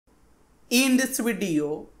In this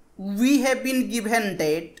video, we have been given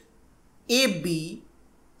that AB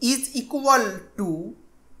is equal to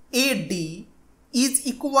AD is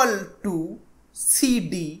equal to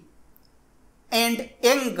CD and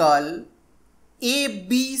angle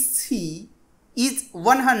ABC is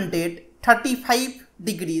 135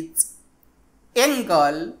 degrees.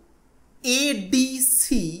 Angle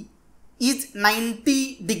ADC is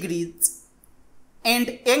 90 degrees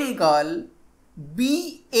and angle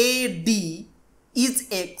BAD is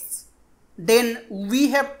X. Then we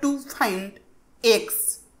have to find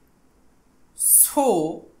X.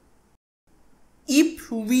 So if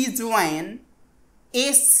we join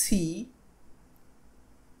AC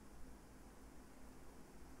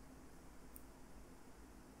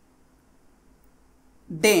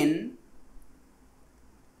then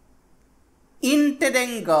in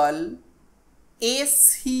triangle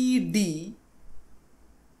ACD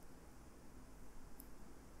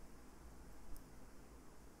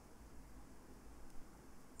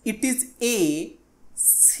it is A,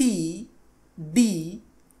 C, D.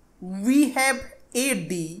 We have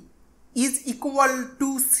AD is equal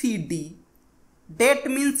to CD. That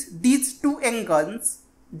means these two angles,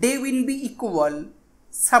 they will be equal.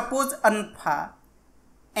 Suppose alpha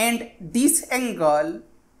and this angle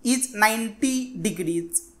is 90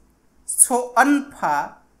 degrees. So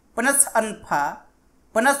alpha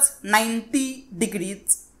plus 90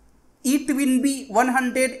 degrees, it will be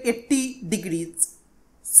 180 degrees.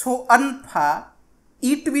 So alpha,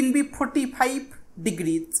 it will be 45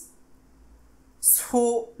 degrees.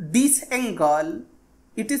 So this angle,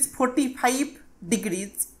 it is 45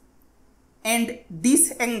 degrees and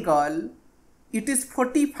this angle, it is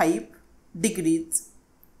 45 degrees.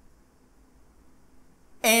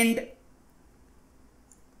 And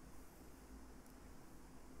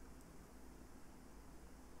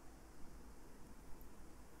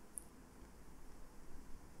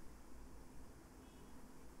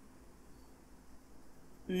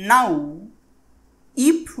now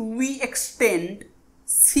if we extend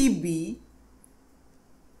CB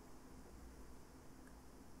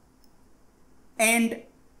and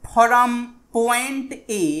from point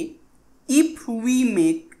A, if we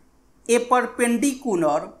make a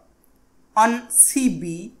perpendicular on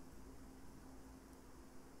CB,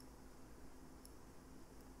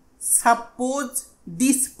 suppose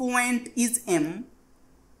this point is M,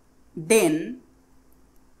 then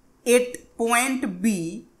at point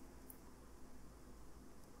B,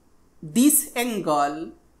 this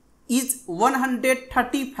angle is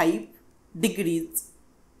 135 degrees.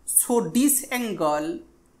 So this angle,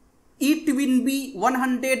 it will be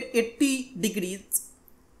 180 degrees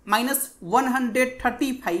minus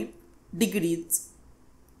 135 degrees.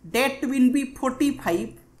 That will be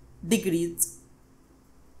 45 degrees.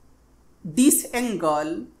 This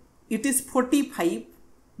angle, it is 45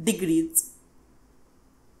 degrees.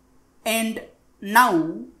 And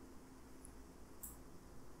now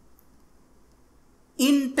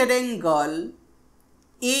in triangle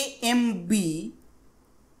AMB,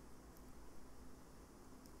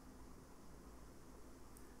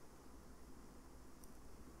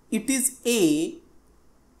 it is A,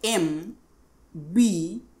 M,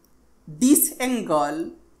 B, this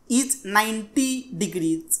angle is 90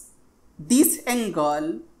 degrees, this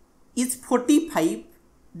angle is 45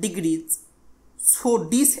 degrees. So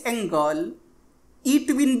this angle, it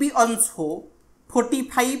will be also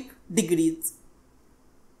 45 degrees.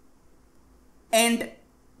 And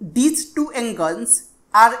these two angles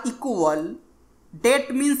are equal. That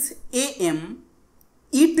means AM,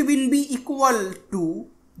 it will be equal to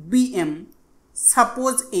BM,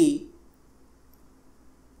 suppose A.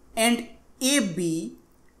 And AB,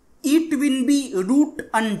 it will be root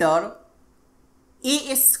under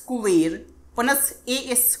A square plus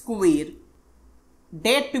A square.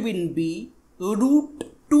 That will be root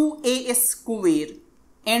 2A square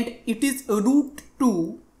and it is root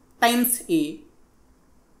 2 times A.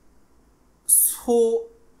 So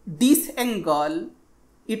this angle,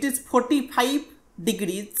 it is 45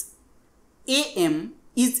 degrees. AM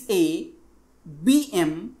is A,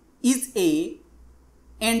 BM is A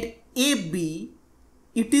and AB,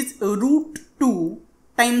 it is root 2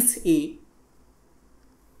 times A.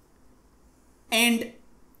 And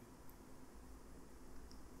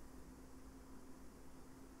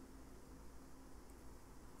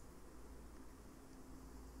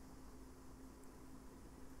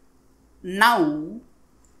now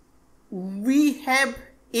we have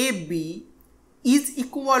AB is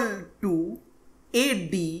equal to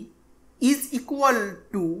AD is equal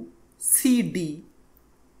to CD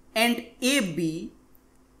and AB,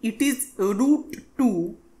 it is root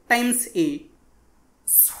 2 times A.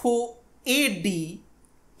 So AD,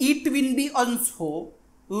 it will be also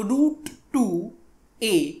root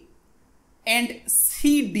 2a, and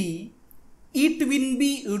CD, it will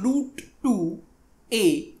be root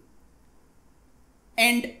 2a.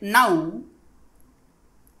 And now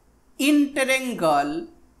in triangle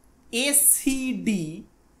ACD,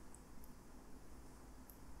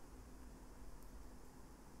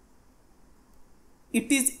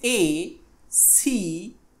 it is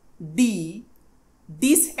ACD,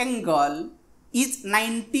 this angle is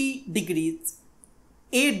 90 degrees,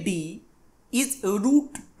 AD is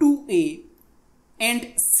root 2a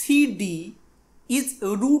and CD is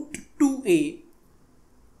root 2a,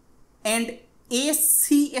 and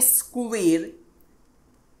AC square,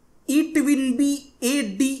 it will be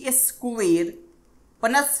AD square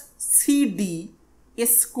plus CD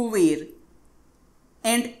square,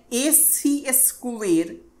 and AC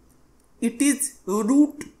square, it is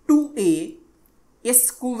root 2a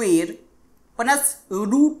square plus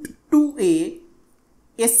root 2a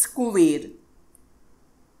square,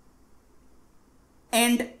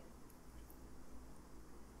 and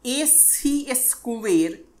AC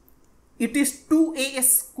square, it is 2a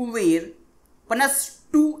square plus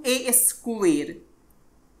 2a square,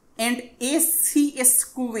 and AC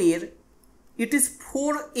square, it is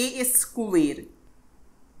 4a square.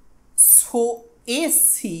 So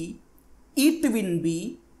AC, it will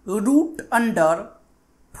be root under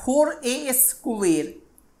 4a square,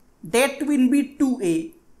 that will be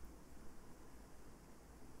 2a.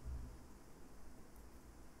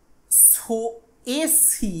 So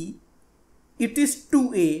AC, it is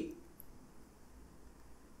 2a,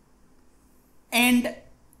 and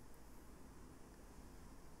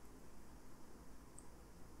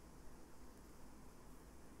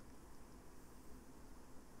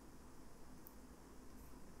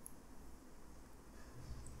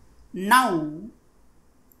now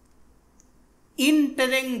in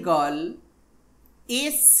triangle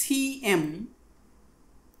ACM,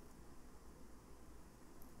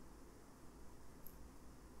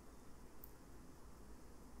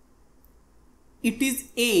 it is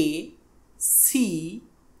ACM,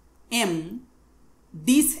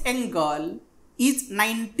 this angle is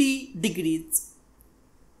 90 degrees,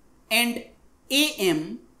 and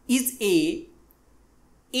AM is A,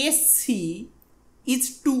 AC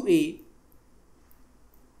is 2a,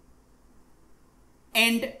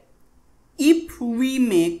 and if we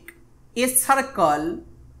make a circle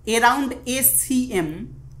around ACM,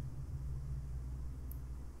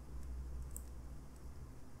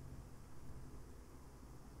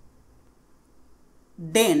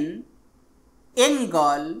 then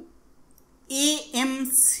angle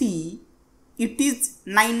AMC, it is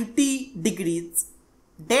 90 degrees,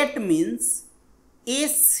 that means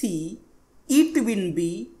AC, it will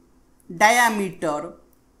be diameter,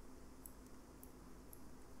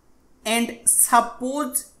 and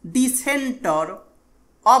suppose the center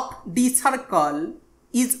of the circle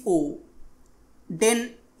is O,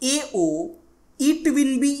 then AO, it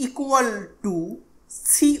will be equal to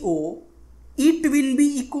CO, it will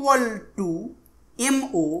be equal to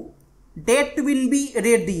MO, that will be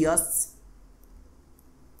radius,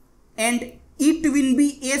 and it will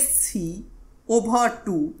be AC over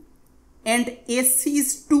 2, and AC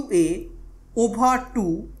is 2a over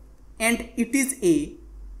 2, and it is A.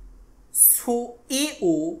 So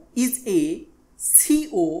AO is A,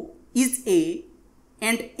 CO is A,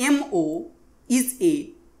 and MO is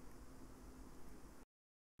A.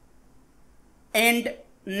 And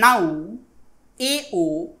now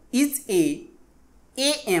AO is A,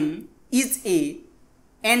 AM is A,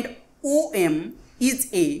 and OM is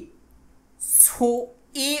A. So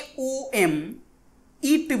AOM,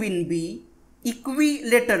 it will be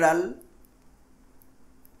equilateral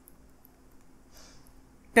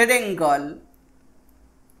triangle.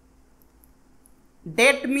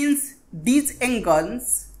 That means these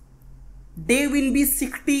angles, they will be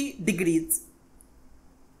 60 degrees,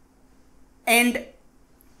 and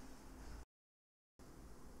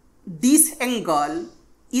this angle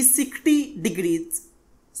is 60 degrees.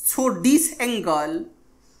 So this angle,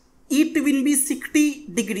 it will be 60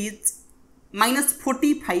 degrees minus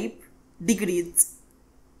 45 degrees,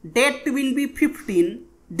 that will be 15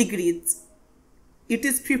 degrees. It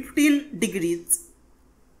is 15 degrees,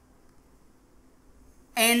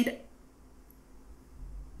 and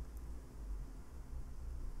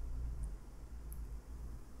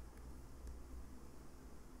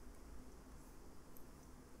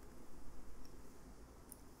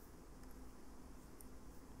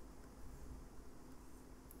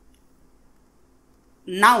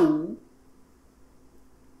now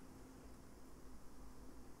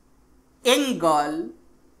angle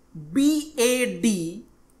BAD,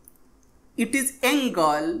 it is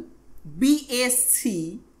angle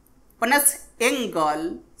BAC plus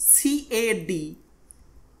angle CAD,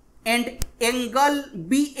 and angle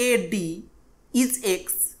BAD is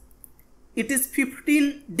X. It is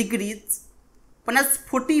 15 degrees plus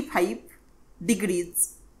 45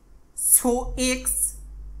 degrees. So X,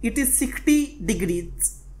 it is 60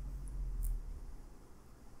 degrees.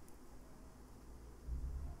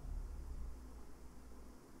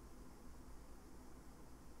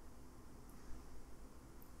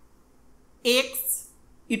 X,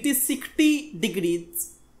 it is 60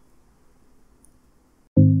 degrees.